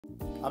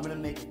I'm going to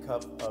make a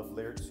cup of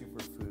Laird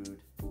Superfood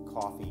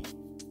coffee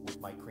with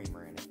my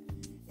creamer in it,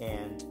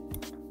 and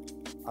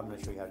I'm going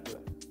to show you how to do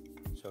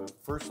it. So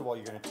first of all,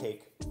 you're going to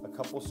take a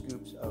couple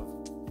scoops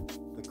of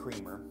the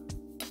creamer,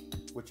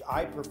 which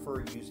I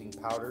prefer using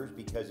powders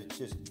because it's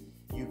just,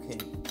 you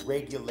can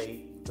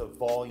regulate the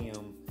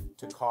volume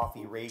to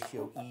coffee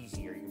ratio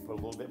easier. You can put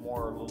a little bit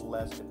more or a little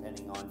less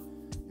depending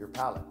on your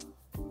palate.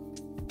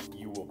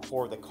 You will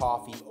pour the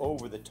coffee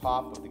over the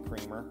top of the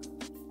creamer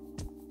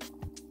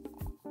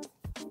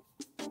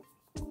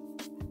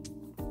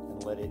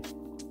and let it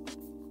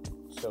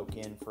soak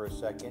in for a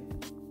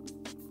second.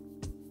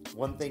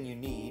 One thing you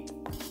need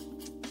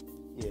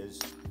is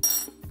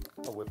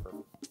a whipper.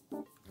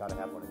 Gotta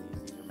have one of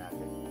these are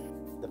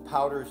magic. The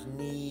powders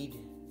need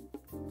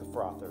the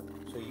frother.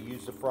 So you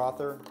use the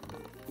frother,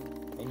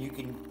 and you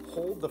can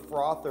hold the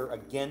frother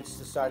against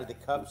the side of the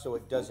cup so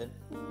it doesn't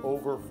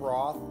over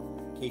froth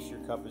in case your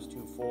cup is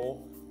too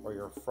full or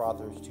your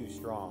frother is too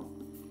strong.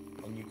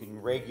 And you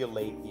can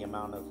regulate the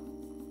amount of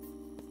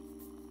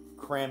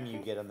creme you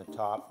get on the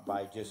top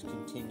by just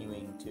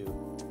continuing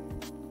to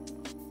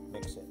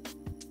mix it.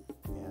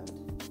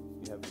 And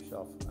you have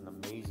yourself an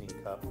amazing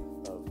cup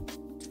of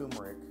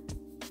turmeric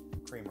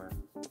creamer,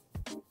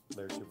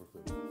 Laird Superfood.